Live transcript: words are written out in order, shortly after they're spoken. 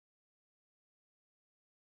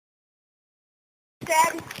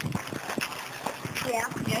Dad? Yeah.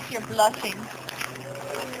 Yes, you're blushing.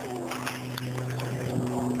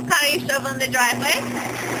 How are you shoveling the driveway?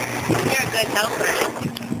 You're a good helper.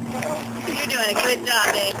 You're doing a good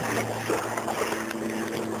job, babe.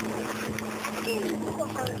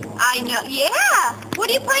 I know. Yeah. What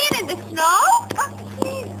are you playing in the snow?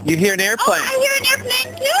 You hear an Oh, airplane. I hear an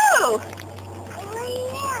airplane too.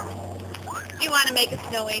 Do you want to make a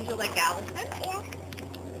snow angel like Allison? Yeah.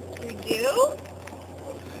 You do?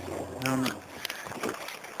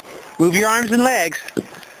 Move your arms and legs.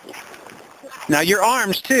 Now your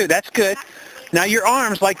arms too. That's good. Now your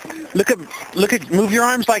arms, like, look at, move your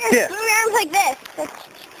arms like this. Move your arms like this.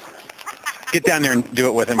 Get down there and do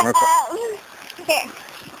it with him real quick. Here.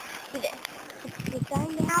 Do this. You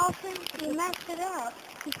done, Allison? You messed it up.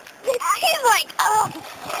 He's like, oh.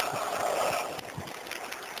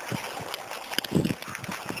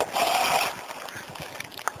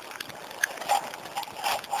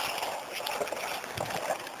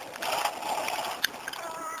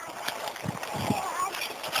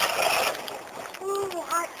 Ooh,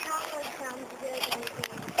 hot chocolate sounds good.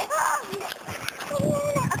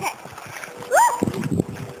 Okay.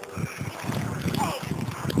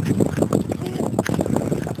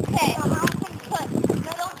 Okay. No,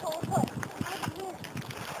 don't hold foot.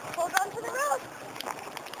 Hold on to the rope.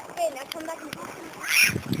 Okay, now come back and I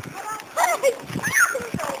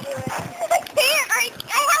can't. I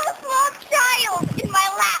have a small child in my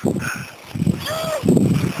lap. Oh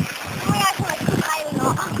my gosh, I'm like sliding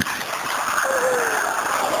off.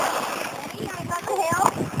 I got the hill.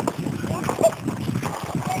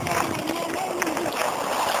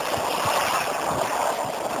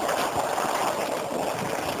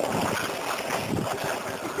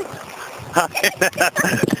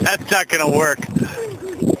 That's not going to work.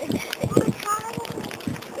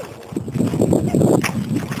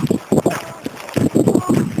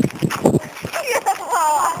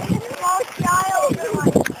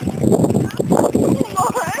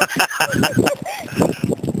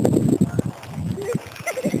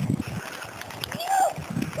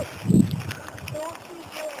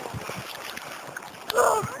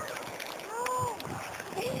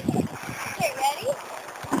 Okay, ready?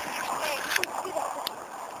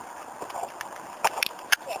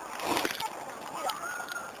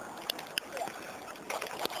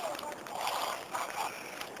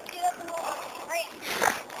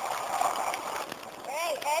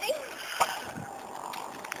 Ready?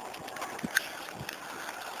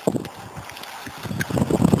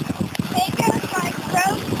 Take out my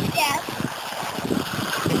throat, yes.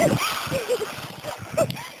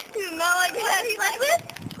 You know like that sled with?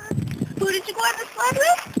 Who did you go on the sled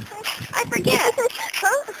with? I forget.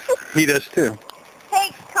 He does too.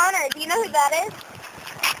 Hey, Connor, do you know who that is?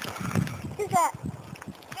 Who's that?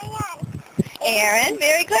 Aaron,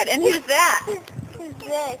 very good. And who's that? Who's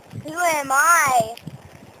this? Who am I?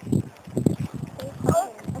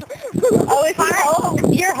 Oh, it's Hulk.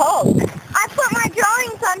 You're Hulk. I put my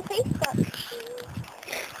drawings on Facebook.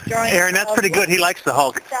 Aaron, that's pretty good. He likes the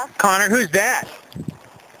Hulk. Connor, who's that?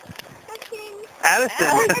 Addison.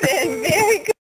 Allison, very good.